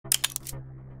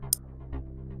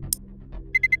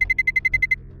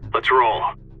Let's roll.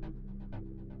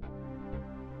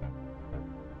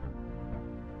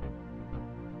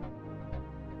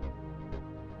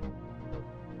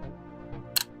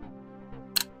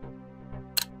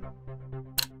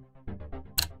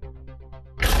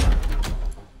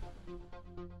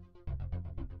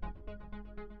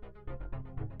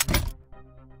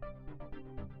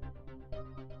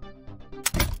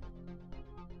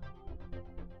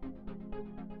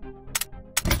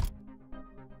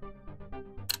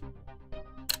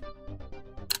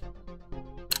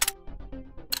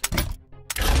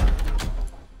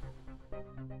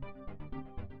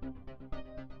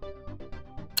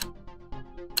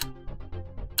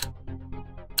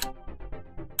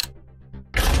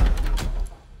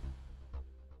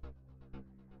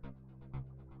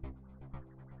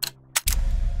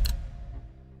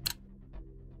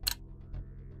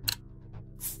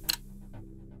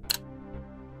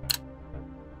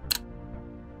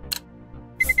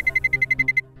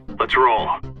 Let's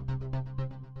roll.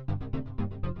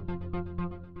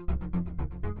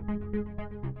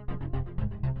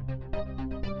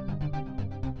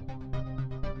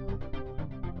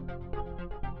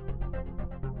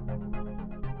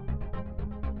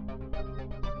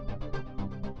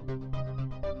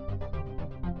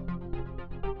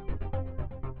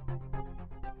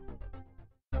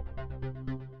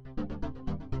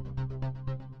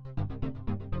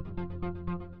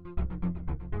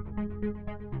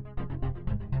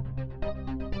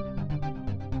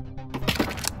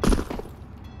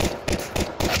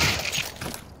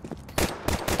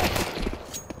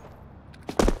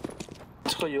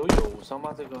这个有友伤吗？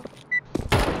这个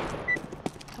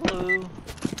Hello.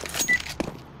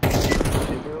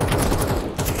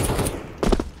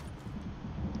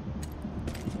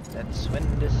 Let's win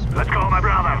this. Let's go, my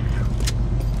brothers.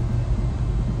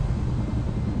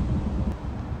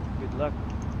 Good luck.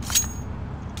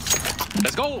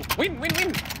 Let's go! Win, win,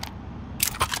 win!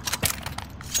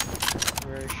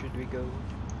 Where should we go?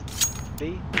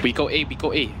 B? We go A, we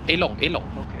go A. A long, A long.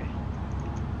 Okay.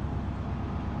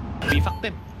 We fuck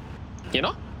them. You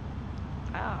know?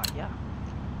 Ah, yeah.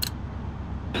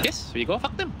 Yes, we go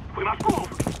fuck them. We must move.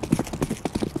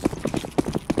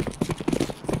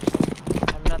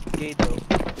 I'm not gay though.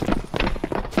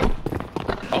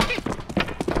 Okay.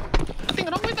 Nothing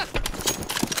wrong with that.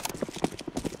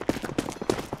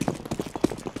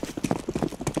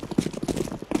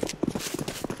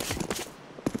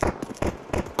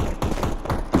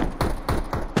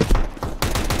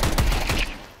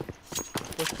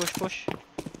 Push, push, push.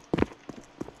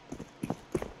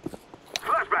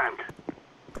 Flashbang.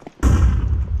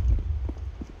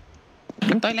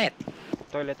 Yung toilet.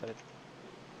 Toilet, toilet.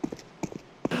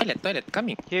 Toilet, toilet,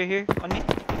 coming. Here, here, on me.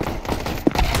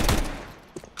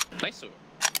 Nice sir.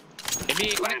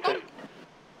 Maybe connector.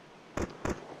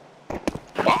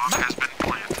 Bomb has been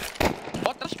planted.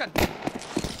 Oh, trash can.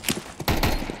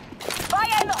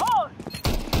 Fire in the hole!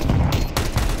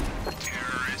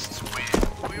 Terrorists win.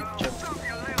 We will stop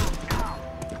your little cow.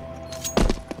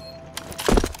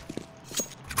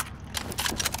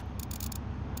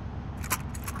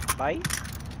 Bye.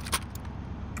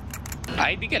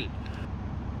 Ay, Digel.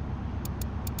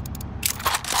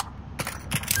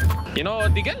 You know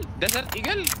Digel? Desert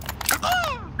Eagle?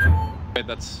 Ah! Wait,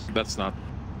 that's not.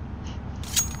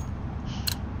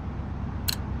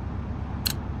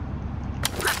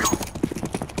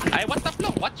 I want the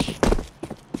flow, watch.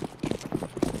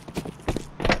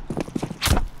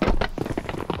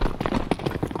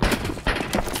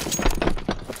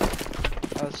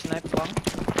 I'll snipe long.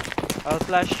 I'll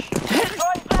flash.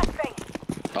 Throwing flashbang!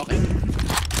 Okay.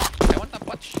 I want the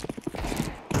watch.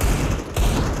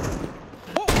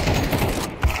 Oh!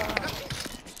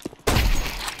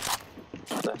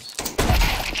 nice.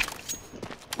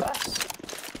 Nice.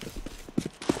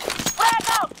 Frag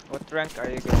out! What rank are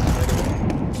you guys, by the way?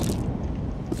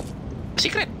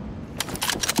 Secret.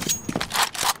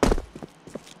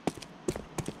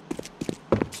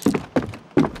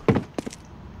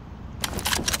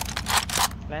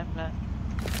 Plant, plant.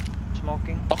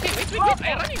 Smoking. Okay, wait. I'm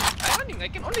running. I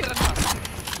can only run fast.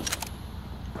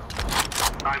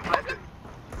 I'm planted.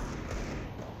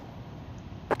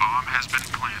 Bomb has been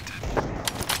planted.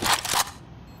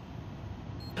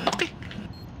 Okay.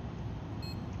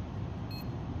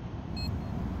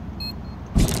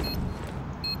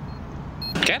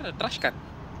 Care, trash can.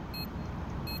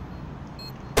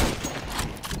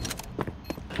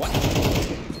 What?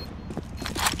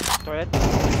 Toilet.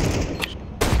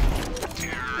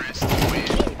 Terrorists win.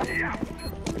 Yeah.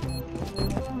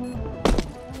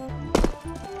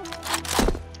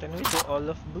 Can we do all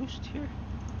of boost here?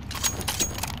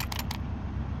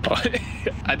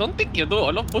 I don't think you do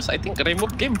all of those. I think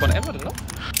remove game forever, no?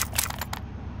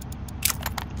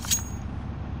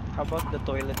 How about the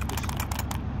toilet boost?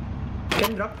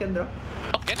 Can drop, can drop.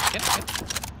 Oh, can.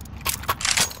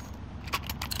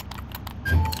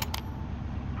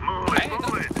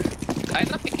 I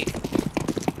not thinking.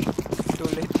 Too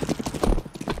late.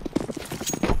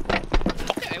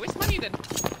 Okay, I waste money then.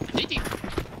 GG.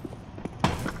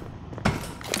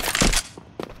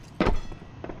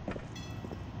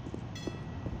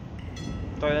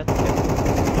 Toilet.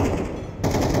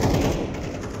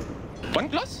 One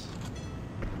close.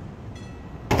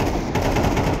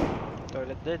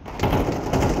 Toilet dead.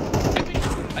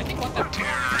 I think water.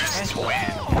 Terrorists win.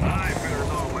 I better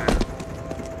know, man.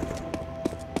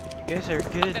 You guys are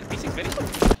good. That piece is very good.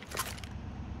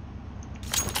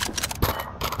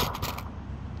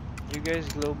 You guys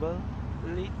global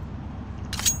elite?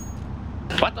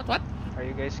 What? Are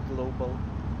you guys global?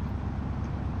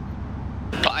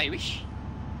 Oh, I wish.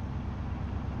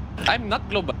 I'm not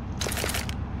global.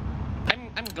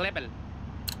 I'm global.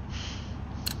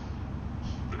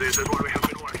 This is what we have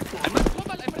been working for. I'm not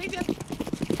global, I'm radiant.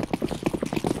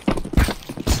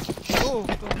 Oh!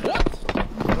 What?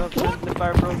 What? The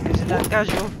fire bro. This is not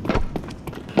casual.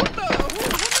 What the?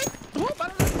 Who?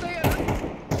 Parang nag-player,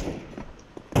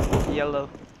 huh? Yellow.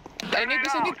 I need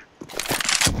this, I need.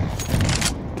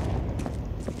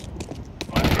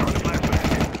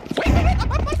 Wait, up,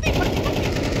 party.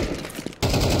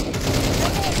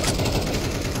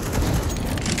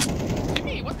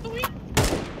 Jimmy, what's doing?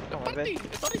 The Oh, my party, bad.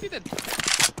 it's already dead.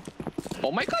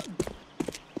 Oh my god.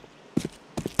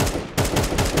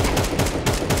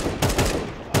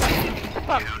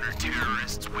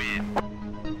 Counter-terrorists win.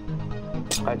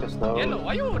 I just know. Yellow,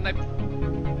 why you knife?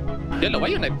 Yellow, why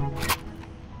you knife?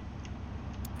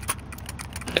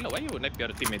 Yellow, why you knife your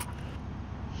teammate?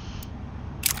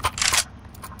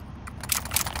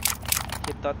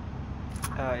 He thought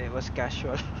it was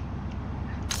casual.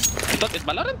 I thought it's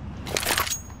Valorant.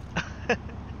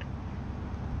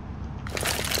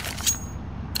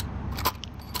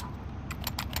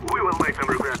 We will make them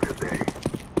regret this day.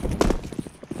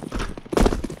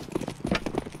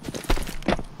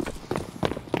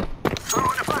 Throw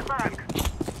in the flashbang.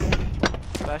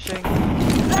 Flashing.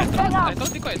 I throw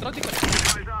decoy.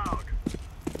 Guys out.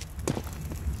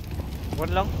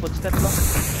 One long. Footstep long.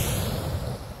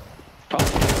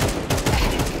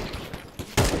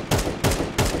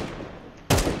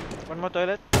 One more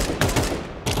toilet.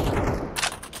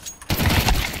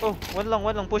 Oh, one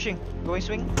long, pushing. Going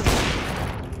swing.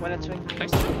 One at swing.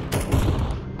 Nice.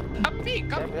 Come B.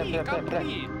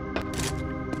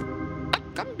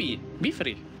 Come B. Be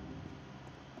free.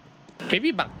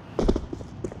 Maybe back.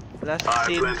 Last I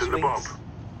team planted the bomb. swings.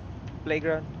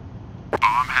 Playground.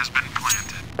 Bomb has been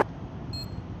planted.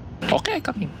 Okay,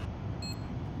 coming.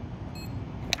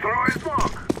 Throw in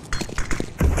smoke.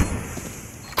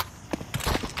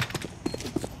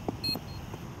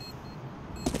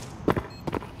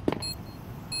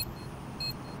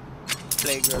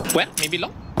 Playground. Well, maybe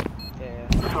long. Yeah,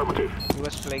 Affirmative. it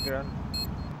was playground.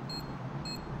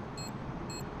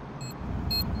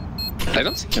 I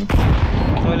don't see him.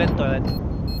 Toilet.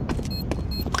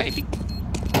 Okay, I think.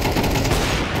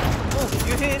 Oh,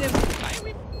 you hit him. I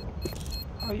win.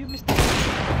 Oh, you missed it.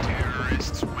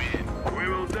 Terrorists win. We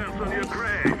will dance on your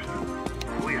graves.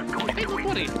 We are going Okay, to don't win.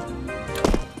 worry.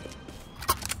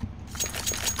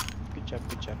 Good job.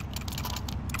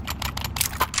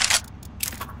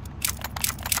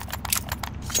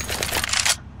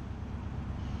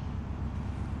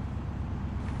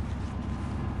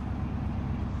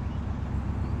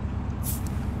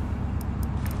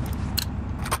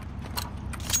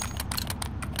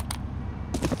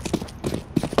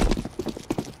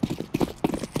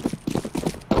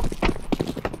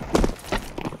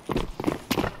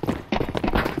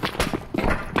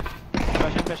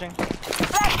 Flashing.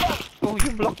 Oh,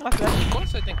 you blocked my flash.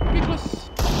 Close, I think. Be close.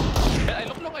 I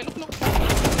look long. I'm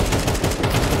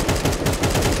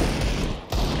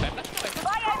not sure.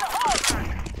 Fire in the hole!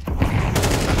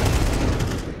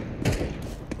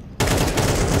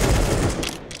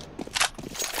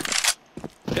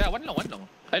 Yeah, one long.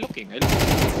 I looking.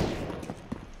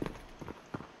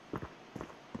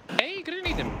 Hey,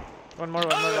 grenade him. One more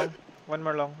long.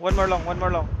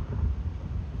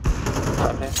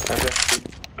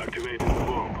 Activating the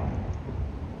bomb.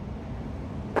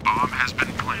 Bomb has been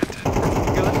planted.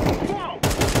 Kill it.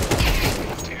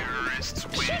 Terrorists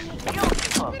win.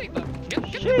 Operator. Get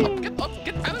up.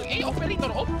 I will A operator.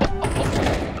 Up.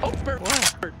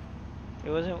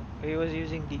 He was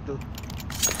using Deagle.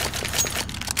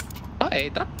 Oh, I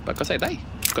drop because I die.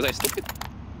 Because I stupid.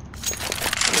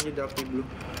 Can you drop me, Blue?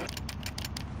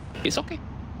 It's okay.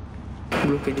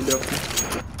 Blue, can you drop me?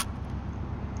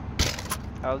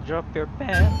 I'll drop your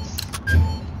pants.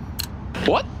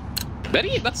 What?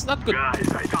 Berry, that's not good. Guys,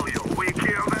 I tell you, we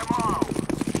kill them all.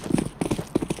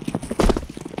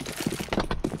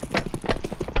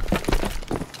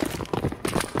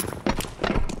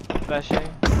 Flashing.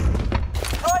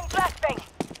 Throwing flashbang.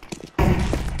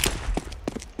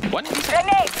 One in this.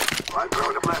 Grenade. I'm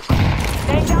throwing a flashbang.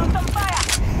 Lay down some fire.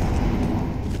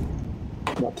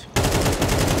 What?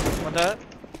 One that.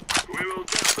 We will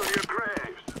dance on your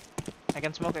graves. I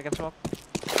can smoke, I can smoke.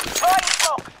 Throwing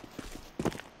smoke.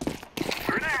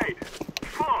 Grenade.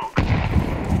 Smoke.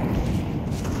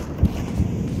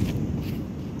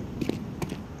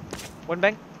 One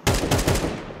bang.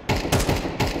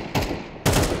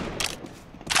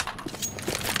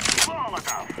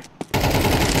 Molotov.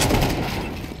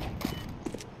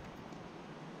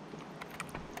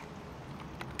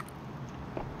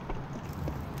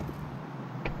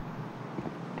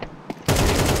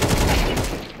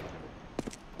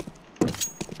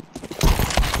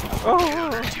 Oh!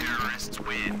 Terrorists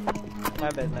win. My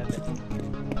bad, my bad.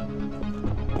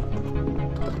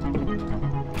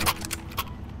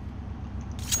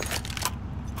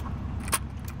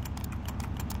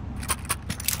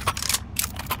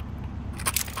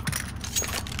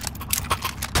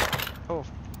 Oh.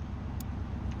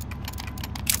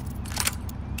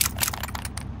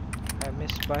 I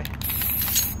missed by.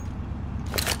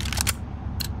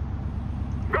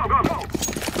 Go, go, go.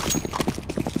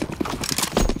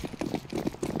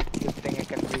 Good thing I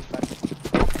can refund.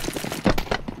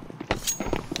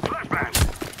 Flashbang.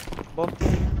 Bomb.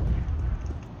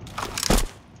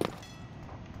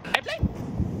 I play.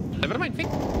 Never mind,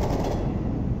 fake.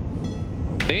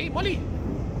 Hey, Molly.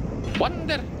 One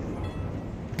there.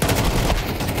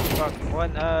 Fuck.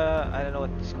 One, I don't know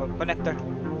what it's called. Connector.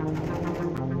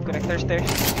 Connector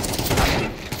stairs.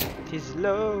 He's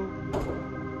low.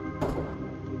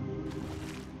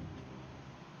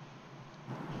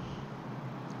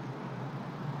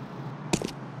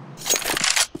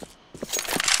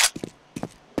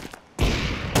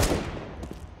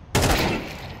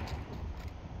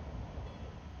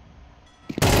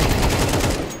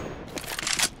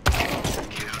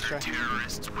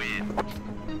 Terrorists win.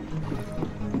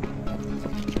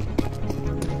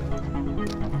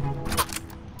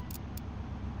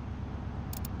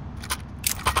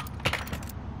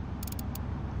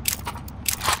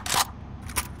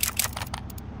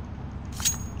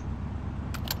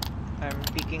 I'm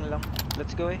peeking lang.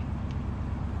 Let's go eh.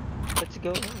 Let's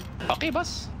go. Okay,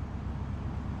 boss.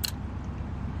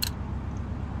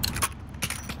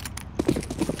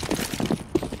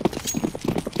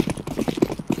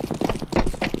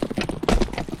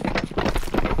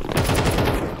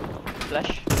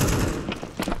 Flash.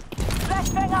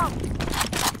 Flashbang out.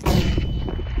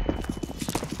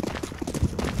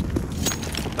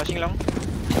 Flashing long.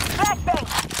 Flashbang.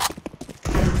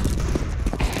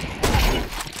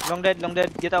 Long dead, long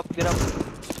dead. Get up, get up.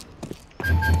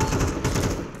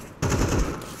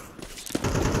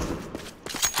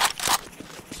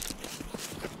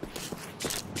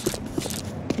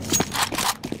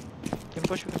 We can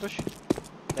push.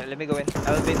 Yeah, let me go in.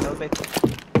 I'll bait.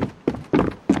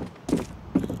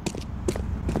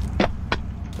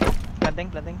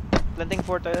 Planting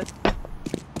for toilet.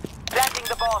 Planting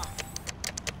the bomb.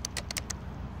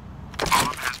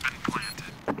 Bomb has been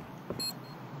planted.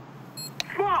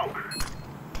 Smoke.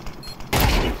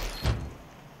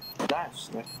 Nice.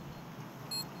 Nice.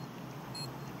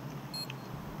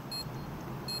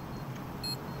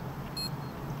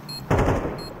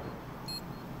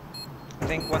 I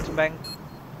think one's bank.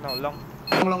 No, long.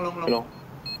 Long.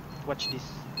 Watch this.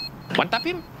 One tap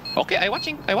him. Okay, I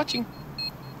watching.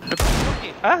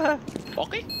 Okay. Ah!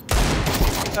 Okay.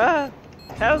 Ah!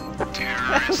 Help!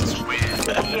 Terrorists win.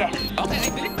 Yes. Okay, I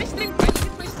delete my stream.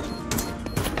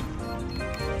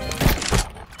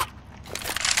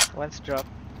 One's drop.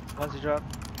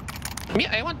 Me,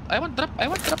 I want drop.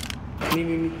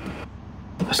 Me.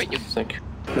 Wait, you. Thank you.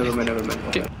 Never mind.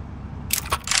 Okay.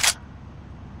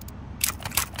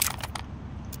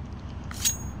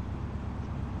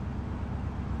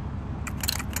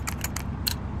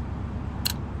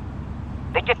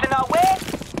 They get in our way.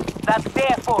 That's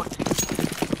their fault.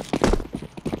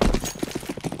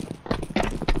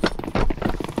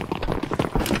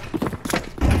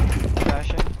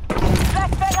 Flashing.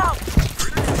 Flashbang out.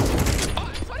 Oh,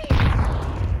 I'm sorry.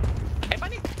 I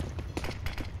panic.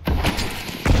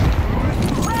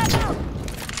 Frag out.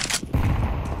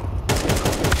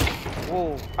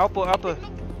 Whoa!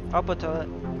 Upper toilet.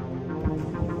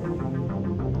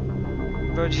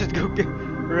 Bro, just go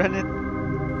Run it.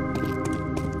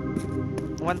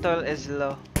 One toilet is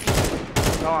low.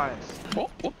 Nice. Oh,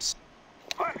 whoops.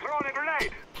 I'm throwing a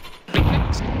grenade.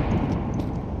 Reflex.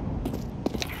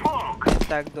 Smoke.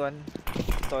 Tagged one.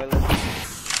 Toilet.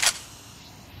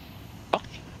 Oh,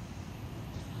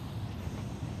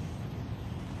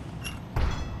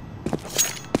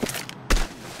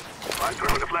 I'm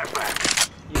throwing a flashbang.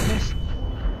 You missed.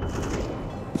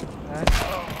 Nice.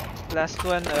 Last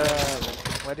one,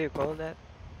 what do you call that?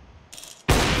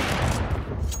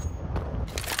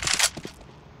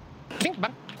 think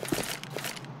back.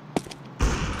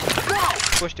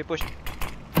 Pushed, he pushed.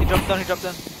 He dropped down, he dropped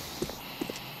down.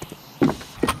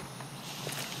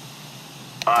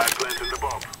 I planted the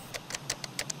bomb.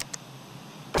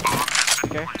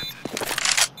 Okay.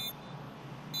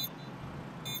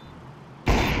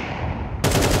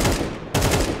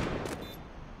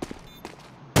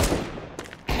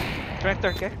 Connector,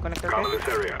 okay? Connector, Cover okay? this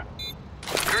area.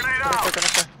 Grenade Connector, out.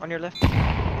 connector. On your left.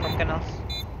 From canals.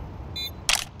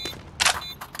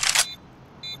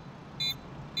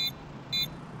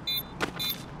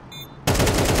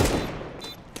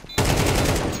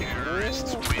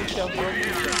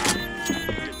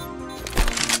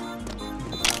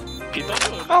 Kita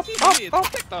tuh, Up, let's up, see up.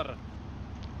 sector.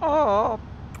 Oh!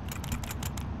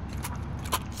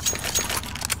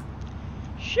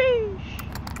 Sheesh!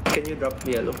 Can you drop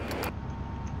yellow?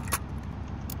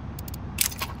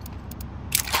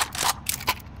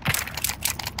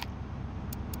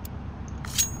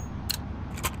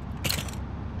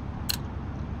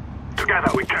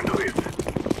 Together we can do this.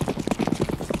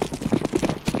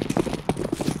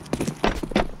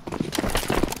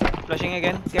 Flushing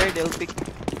again. Carry, they'll pick.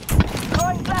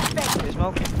 Throwing flashbang. They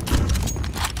smoke.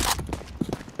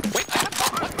 Wait, I have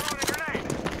I'm throwing a grenade.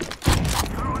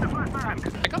 Throwing a flashbang.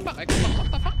 I come back. What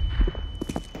the fuck?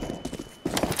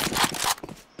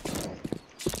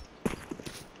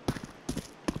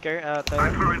 Carry, I'm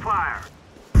toilet. throwing fire.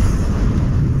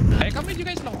 I come with you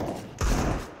guys long.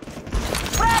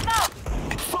 Frag out.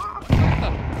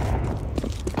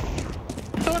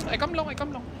 Don't, I come long.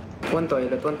 One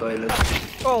toilet, one toilet.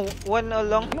 Oh, one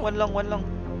long, one long, one long.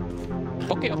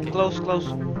 Okay. Close, close.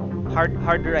 Hard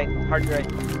right, hard right.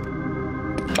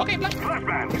 Okay, black.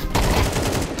 Flashbang.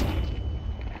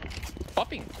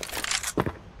 Popping.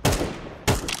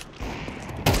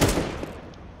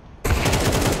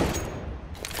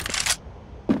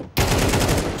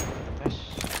 Nice.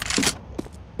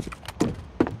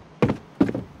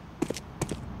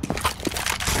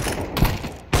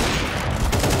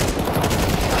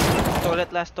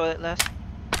 Toilet last.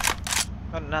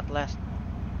 Oh, not last.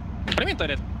 What do you mean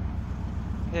toilet?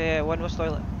 Yeah, one was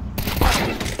toilet.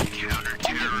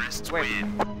 Counter-terrorists Wait.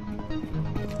 win.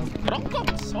 Wrong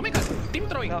cops. Oh my god. Team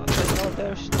throwing. No,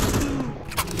 there's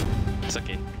It's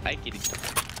okay. I kidding.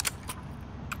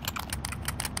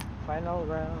 final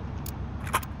round.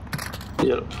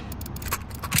 Yellow.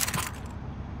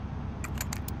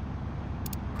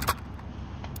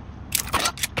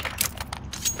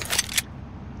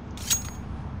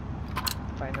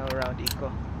 Final round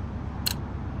eco.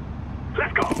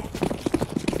 Let's go.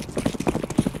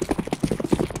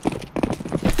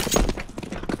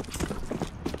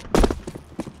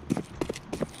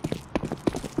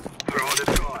 Throw the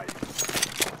toy.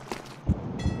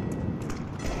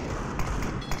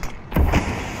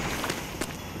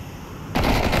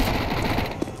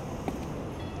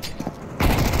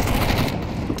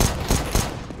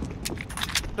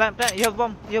 Plant, you have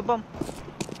bomb. Blue.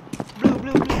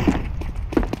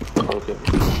 Okay.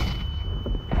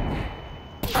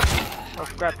 Oh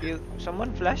crap,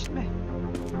 someone flashed me.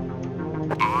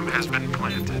 Bomb has been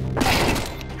planted.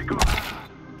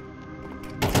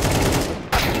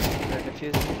 They're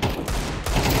defused.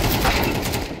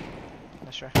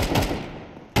 Not sure.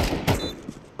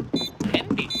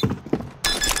 Empty.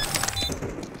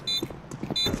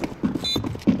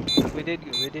 We did.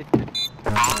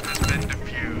 Bomb has been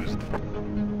defused.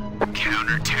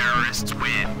 Counter-terrorists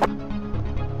win.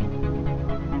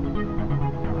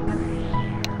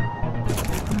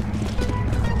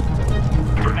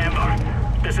 Remember,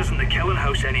 this isn't the killing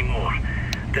house anymore.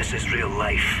 This is real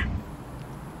life.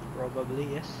 Probably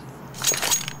yes.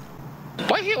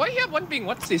 Why he have one ping?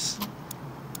 What's this?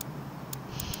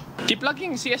 He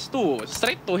plugging CS2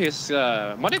 straight to his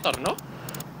monitor, no?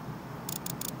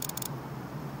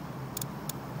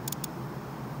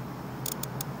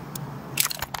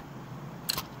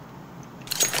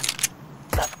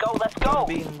 Let's go. Going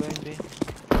B.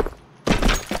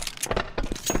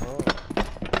 Oh.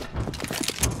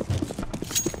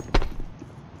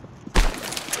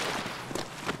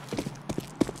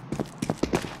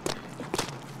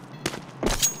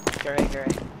 Correct.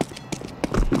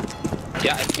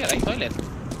 Yeah, I'm here, right? Toilet.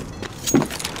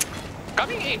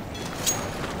 Coming in.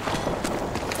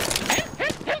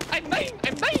 Help! I'm dying!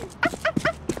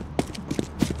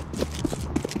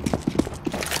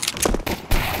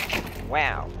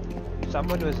 Wow.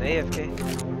 Someone was AFK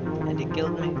and he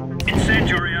killed me.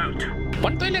 Incendiary out.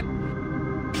 One toilet.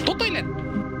 Two toilet.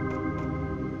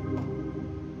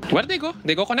 Where they go?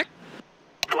 They go connect?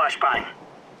 Flashbang.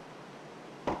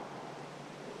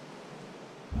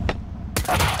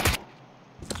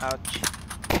 Ouch.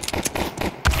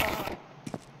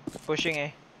 Pushing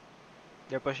A.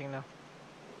 They're pushing now.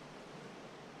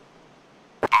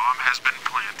 Bomb has been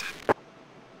planted.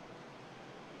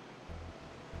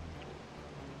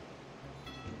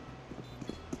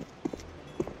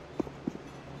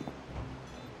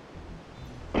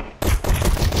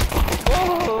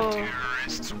 Oh!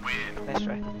 Terrorists win. Nice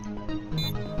try.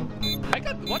 I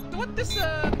got what this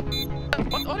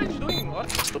what orange doing? What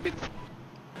stupid?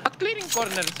 Not clearing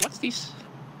corners. What's this?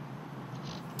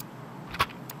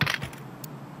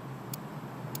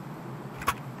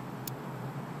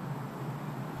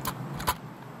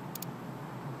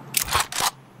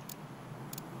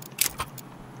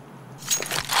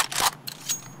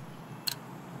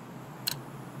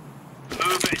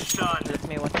 Move it, son. Let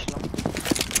me watch now.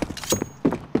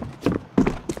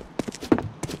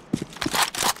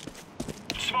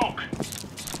 Smoke.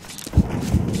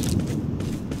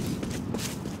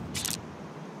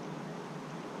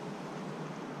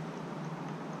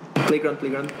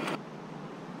 Playground.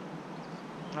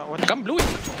 No, what? Come blue.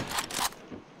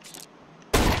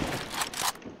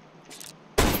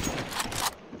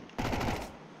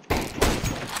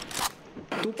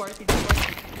 Two party.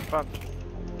 Fuck.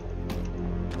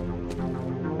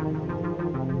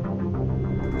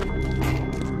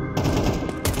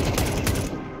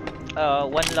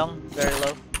 One long, very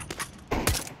low.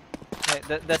 Wait,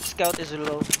 that scout is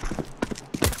low.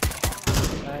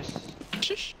 Nice.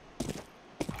 Shush.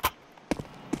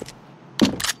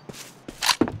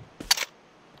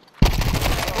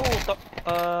 Oh, top.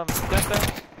 Connector.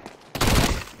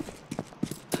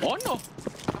 Oh no.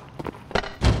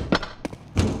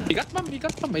 He got bomb,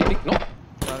 I think. No?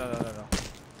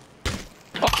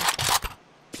 No.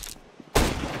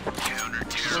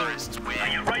 Counter-terrorists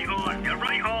win. You're right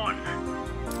on.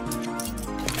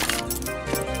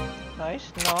 Nice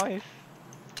knife.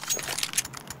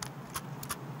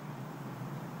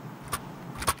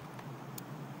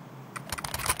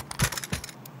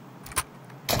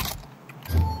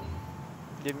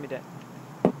 Give me that.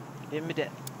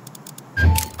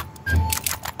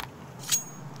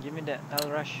 Give me that. I'll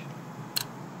rush.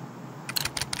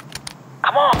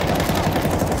 Come on!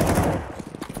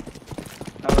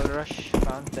 I will rush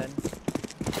fountain.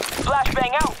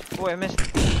 Flashbang out! Oh, I missed.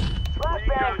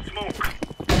 Flashbang! Smoke.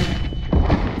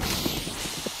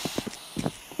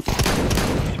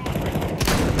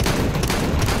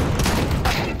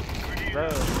 Bro.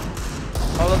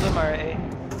 All of them are A.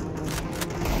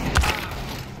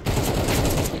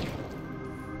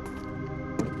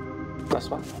 Last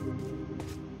one.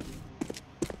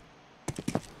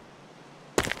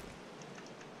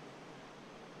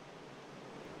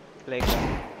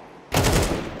 Playground.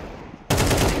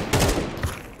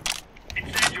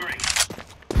 Incendiary.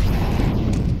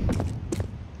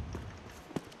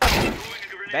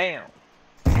 Bam.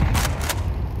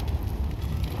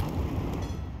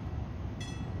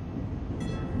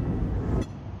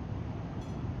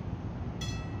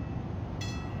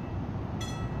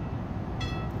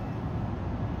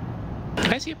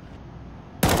 I see.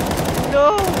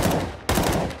 No!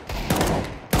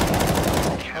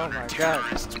 Oh my god.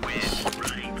 Terrorists win.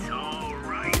 Right, all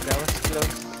right. That was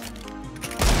close.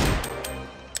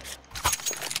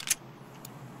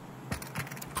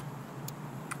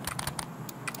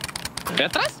 Yeah,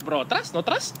 trust, bro. Trust, no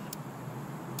trust.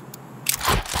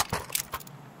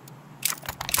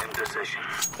 In position.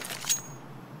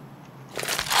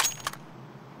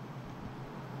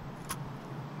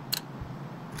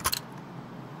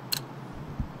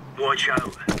 Watch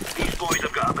out. These boys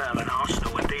have got a bit of an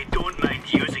arsenal and they don't mind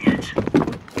using it.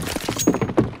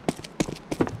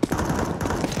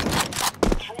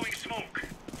 Throwing smoke.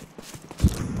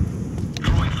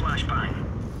 Throwing flashbang.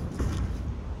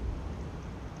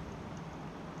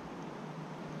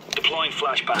 Deploying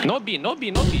flashbang. No B.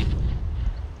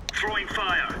 Throwing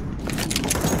fire.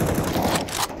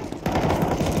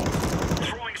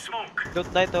 Throwing smoke.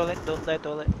 Don't die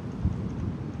toilet.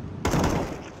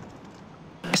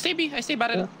 I stay B. I stay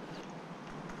barrel.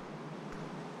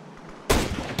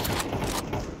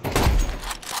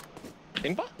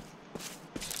 In pa?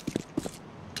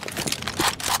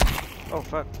 Oh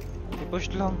fuck. He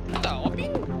pushed long. Opening.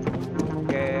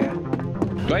 Okay.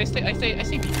 Do I stay B.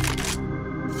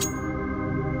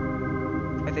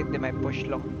 I think they might push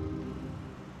long.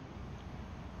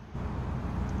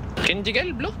 Can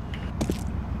jiggle blue?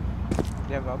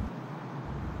 They have up.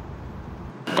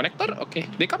 Connector? Okay.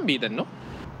 They can be then, no?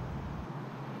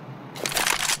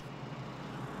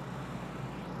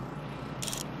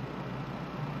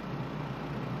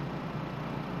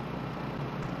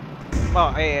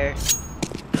 Oh, hey.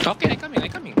 Okay, I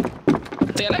coming.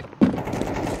 Stay alive.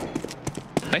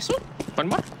 Nice one. One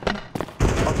more.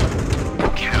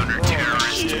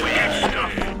 Counter-terrorist win.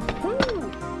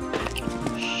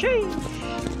 Sheesh.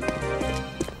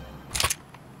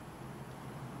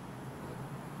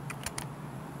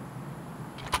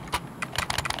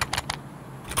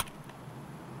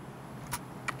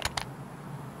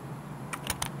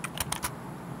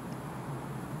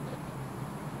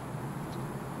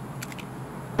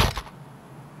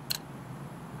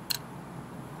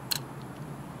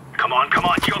 Come on,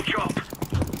 chop.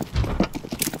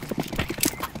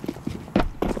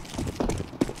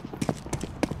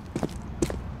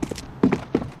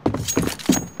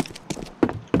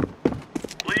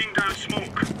 Laying down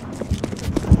smoke.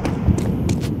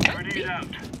 Grenade out.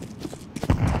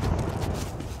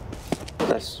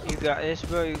 Nice. You got this,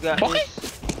 bro. You got Okay.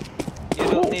 this. You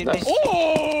don't need nice. me.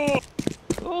 Oh!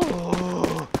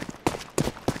 Oh.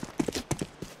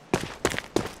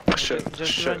 Shit.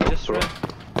 Just Shit, run, just bro. run.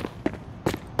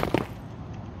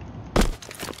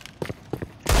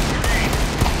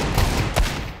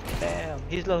 Damn,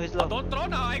 he's low. Don't throw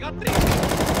now, I got 3.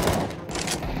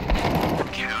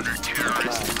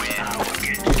 Counter-terrorist win.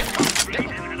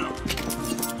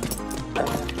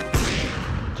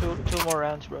 Two more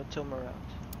rounds, bro. 2 more rounds.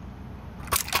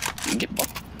 Get up.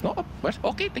 No, up. Where's?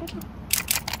 Okay, thank you.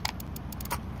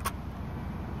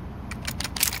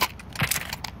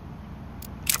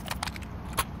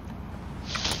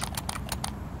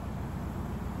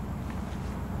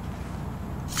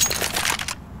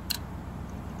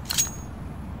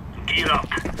 Gear up.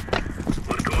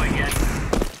 We're going in.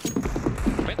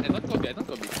 Wait, I don't go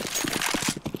B.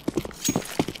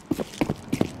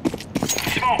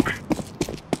 Smoke.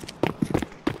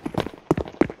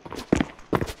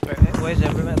 Where's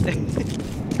everyone?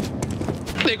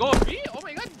 They go B? Oh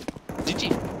my god. GG.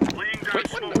 Laying down Wait,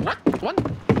 smoke. one.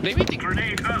 They waiting.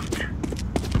 Grenade out.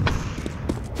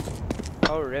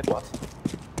 Oh, rip. What?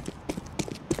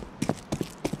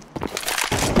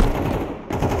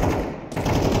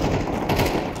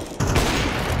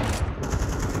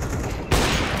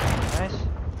 Nice.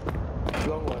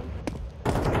 Long one.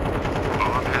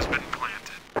 Bomb has been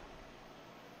planted.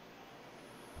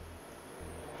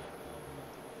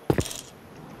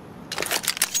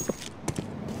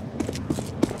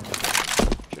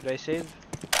 Should I save?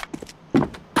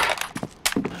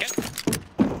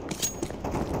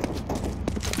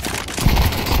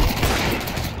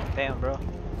 Damn, bro.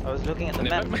 I was looking at the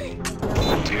Never map. mind.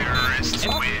 Terrorists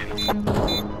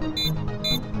win.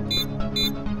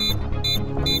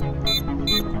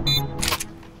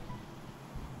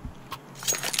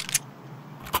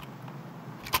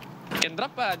 Can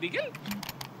drop Deagle?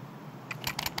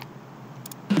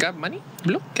 Grab money?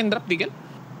 Blue? Can drop Deagle?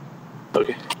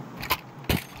 Okay.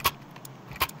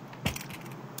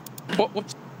 Oh,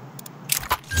 whoops.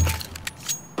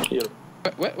 Here.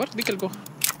 Where Deagle go?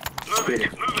 Move it.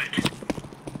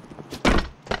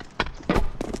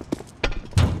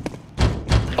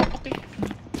 Oh, okay.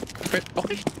 Wait,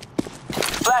 okay.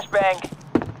 Flashbang.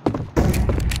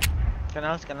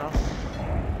 Canals.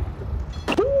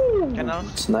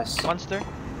 It's nice. Monster.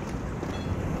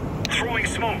 Throwing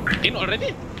smoke. In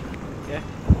already? Yeah.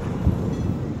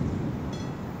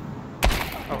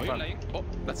 Oh, you're fuck. lying. Oh,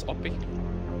 that's OP.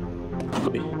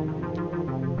 Could be.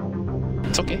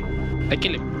 It's okay. I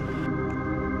kill him.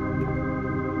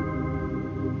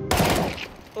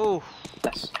 Oh,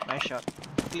 Nice. nice shot.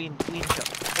 Clean shot.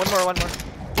 One more.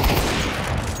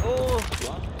 Oh,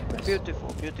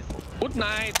 beautiful. Good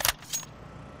night.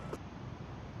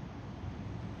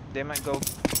 They might go.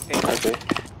 Okay.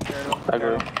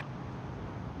 Agree.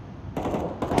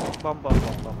 Bomb. Bomb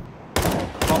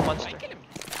I monster. kill him.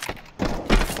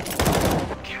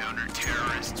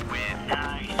 Counter-terrorists win.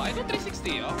 Oh, I got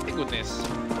 360. Oh, my goodness.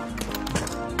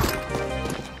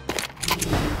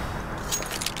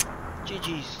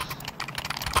 GG's.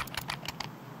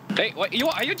 Hey, are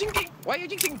you jinxing? Why are you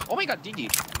jinxing? Oh my god, GG.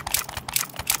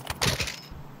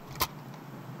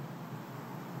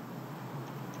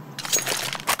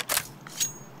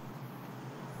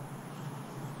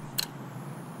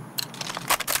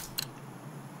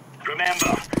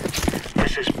 Remember,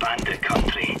 this is bandit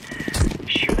country.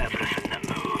 Shoot everything that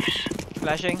moves.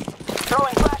 Flashing.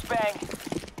 Throwing flashbang.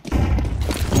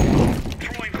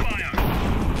 Throwing fire.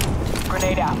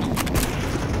 Grenade out.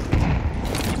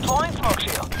 Deploying smoke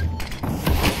shield.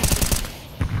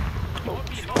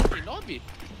 Lobby.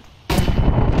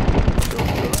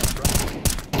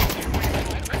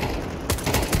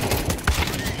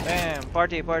 Bam,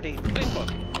 party.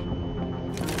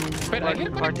 Wait, I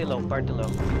hear Party low.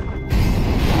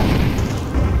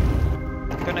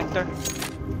 Connector.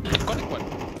 Connect one.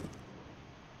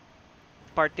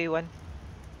 Party one.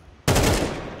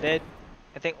 Dead.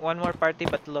 I think one more party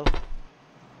but low.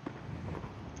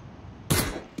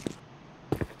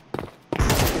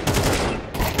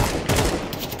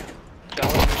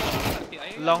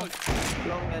 Long.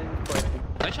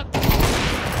 Nice shot.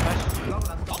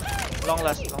 Long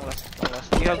last.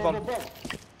 You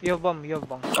have bomb.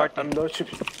 Party. I'm low chip.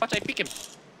 Watch, I pick him.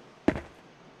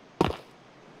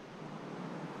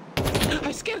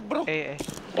 I scared, bro. A.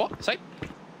 Oh, side.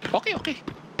 Okay.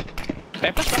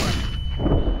 I plus one.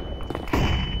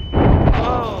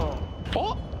 Oh!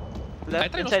 Oh!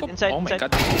 Left, I tried inside. Oh my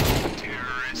god.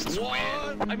 Terrorists win.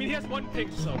 What? I mean, he has one ping,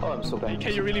 so. Oh, I'm so bad.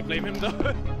 Can you really blame him, though?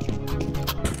 The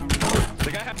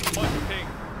guy has one ping.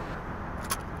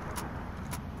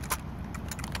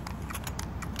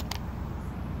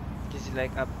 He's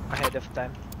like up ahead of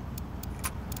time.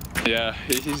 Yeah,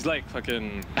 he's like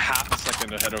fucking half a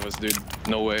second ahead of us, dude.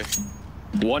 No way.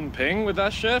 One ping with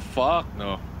that shit? Fuck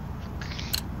no.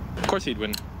 Of course he'd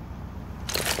win.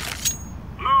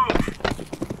 Move.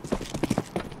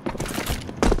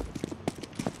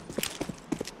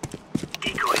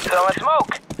 Decoys Throwing out.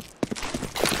 smoke.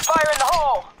 Fire in the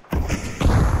hole.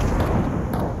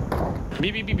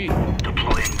 B.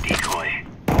 Deploying decoy.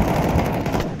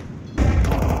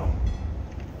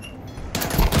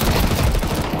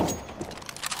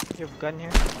 You have gun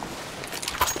here?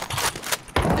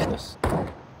 Yes.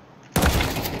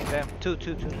 Damn, two.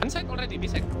 Inside already, B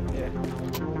side. Yeah.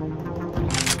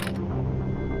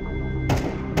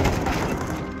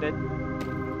 Dead.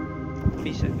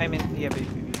 B side. I mean, yeah, B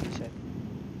side.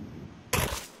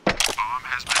 Bomb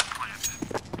has been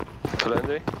planted.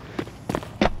 Landry.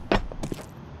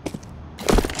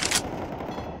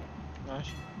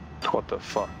 Nice. What the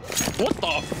fuck? What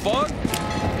the fuck?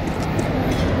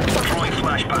 Throwing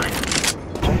flashbang.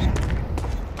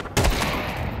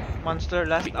 Monster,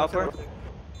 last upper.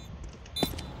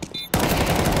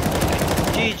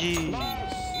 GG.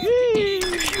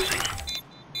 Defusing.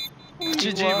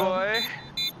 GG boy.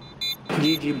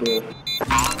 GG bro.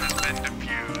 Bomb has been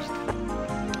defused.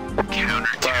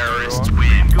 Counter-terrorists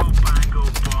win.